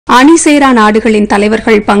அணிசேரா நாடுகளின்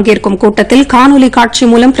தலைவர்கள் பங்கேற்கும் கூட்டத்தில் காணொலி காட்சி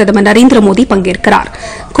மூலம் பிரதமர் நரேந்திர மோடி பங்கேற்கிறார்.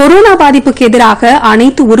 கொரோனா பாதிப்புக்கு எதிராக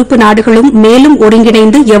அனைத்து உறுப்பு நாடுகளும் மேலும்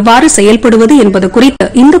ஒருங்கிணைந்து எவ்வாறு செயல்படுவது என்பது குறித்து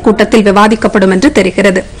இந்த கூட்டத்தில் விவாதிக்கப்படும் என்று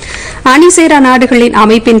தெரிகிறது. அணிசேரா நாடுகளின்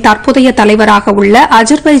அமைப்பின் தற்போதைய தலைவராக உள்ள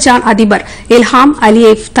அஜர்பைஜான் அதிபர் இல்ஹாம்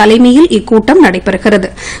அலியேவ் தலைமையில் இக்கூட்டம் நடைபெறுகிறது.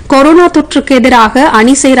 கொரோனா தொற்றுக்கு எதிராக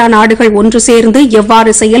அணிசேரா நாடுகள் ஒன்று சேர்ந்து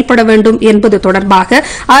எவ்வாறு செயல்பட வேண்டும் என்பது தொடர்பாக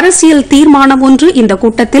அரசியல் தீர்மானம் ஒன்று இந்த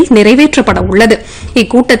கூட்டத்தில் நிறைவேற்றப்பட உள்ளது.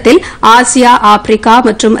 இக்கூட்டத்தில் ஆசியா, ஆப்பிரிக்கா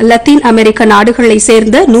மற்றும் லத்தீன் அமெரிக்க நாடுகளைச்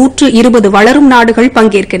சேர்ந்த 120 வளரும் நாடுகள்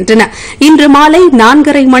பங்கேற்கின்றன. இன்று மாலை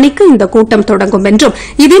 4:30 மணிக்கு இந்த கூட்டம் தொடங்கும் என்றும்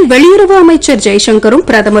இதில் வெளியுறவு அமைச்சர் ஜெய்சங்கரும்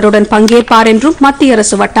பிரதமருடன் பங்கேற்பார் என்றும் மத்திய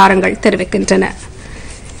அரசு வட்டாரங்கள் தெரிவிக்கின்றன.